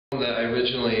That I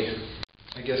originally,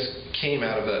 I guess, came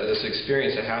out of this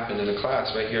experience that happened in a class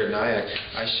right here at Nyack.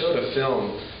 I showed a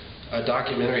film, a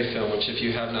documentary film, which if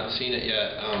you have not seen it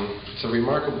yet, it's a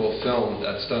remarkable film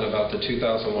that's done about the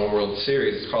 2001 World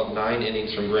Series. It's called 9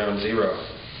 Innings from Ground Zero.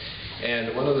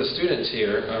 And one of the students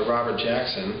here, Robert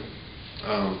Jackson,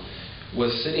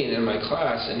 was sitting in my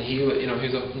class, and he was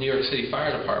a New York City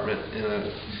Fire Department,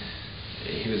 and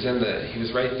he was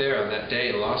right there on that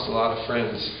day and lost a lot of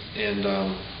friends, and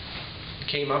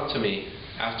came up to me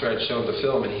after I'd shown the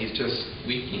film, and he's just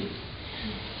weeping,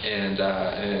 and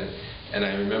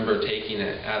I remember taking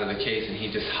it out of the case, and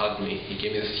he just hugged me. He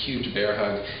gave me this huge bear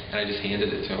hug, and I just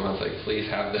handed it to him. I was like, please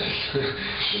have this.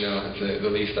 It's the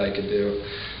least I could do.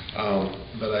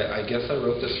 But I guess I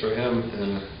wrote this for him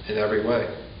in every way.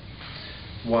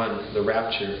 1. The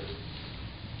Rapture.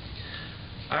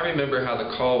 I remember how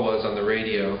the call was on the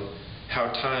radio,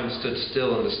 how time stood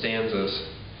still in the stanzas.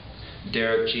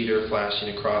 Derek Jeter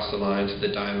flashing across the line to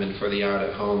the diamond for the out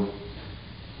at home.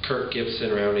 Kirk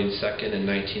Gibson rounding second in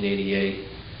 1988.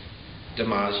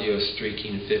 DiMaggio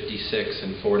streaking 56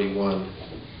 and 41.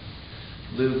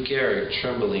 Lou Gehrig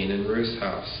trembling in Ruth's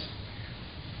house.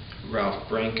 Ralph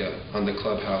Branca on the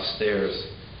clubhouse stairs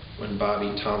when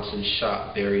Bobby Thompson's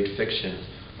shot buried fiction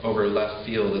over left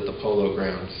field at the Polo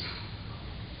Grounds.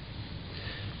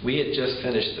 We had just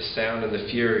finished The Sound and the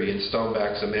Fury in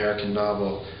Stoneback's American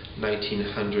novel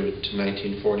 1900 to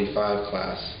 1945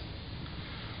 class.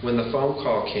 When the phone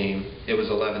call came, it was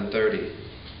 11:30.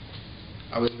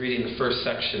 I was reading the first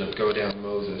section of Go Down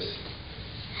Moses.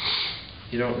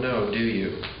 You don't know, do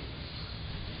you?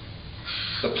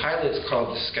 The pilots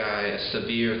called the sky a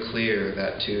severe clear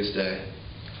that Tuesday.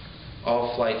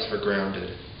 All flights were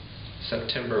grounded.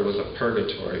 September was a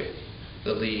purgatory,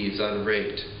 the leaves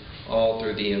unraked all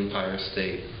through the Empire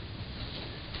State.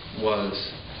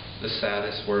 Was the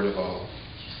saddest word of all.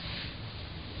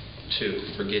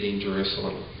 2. Forgetting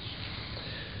Jerusalem.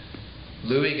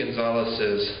 Louis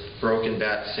Gonzalez's broken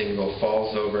bat single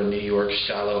falls over New York's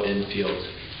shallow infield.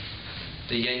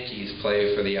 The Yankees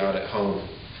play for the out at home.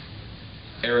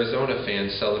 Arizona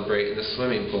fans celebrate in the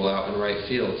swimming pool out in right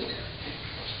field.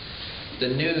 The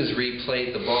news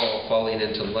replayed the ball falling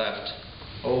into left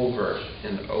over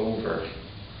and over.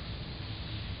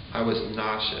 I was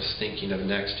nauseous thinking of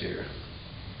next year.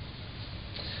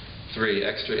 3.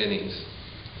 Extra innings.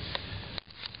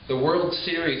 The World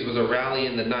Series was a rally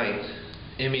in the ninth.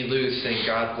 Emmy Lou sang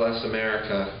God Bless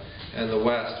America, and the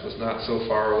West was not so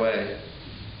far away.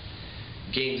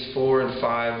 Games 4 and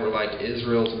 5 were like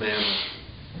Israel's manna.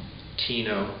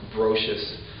 Tino,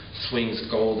 Brocious, swings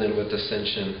golden with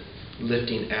ascension,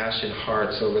 lifting ashen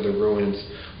hearts over the ruins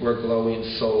where glowing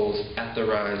souls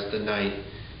etherized the night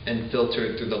and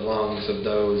filtered through the lungs of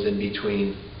those in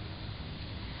between.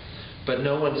 But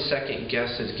no one second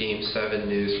guesses Game 7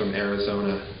 news from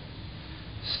Arizona.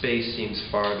 Space seems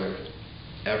farther.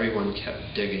 Everyone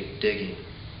kept digging.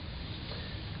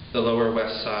 The Lower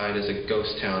West Side is a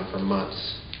ghost town for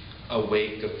months, a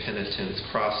wake of penitents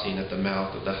crossing at the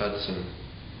mouth of the Hudson.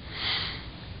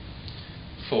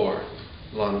 4.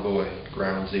 L'Envoy,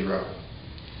 Ground Zero.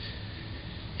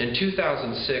 In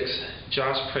 2006,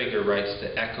 Josh Prager writes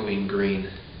to Echoing Green.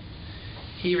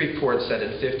 He reports that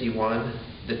in '51,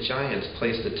 the Giants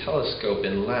placed a telescope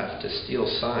in left to steal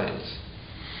signs.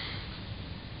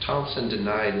 Thompson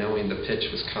denied knowing the pitch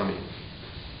was coming.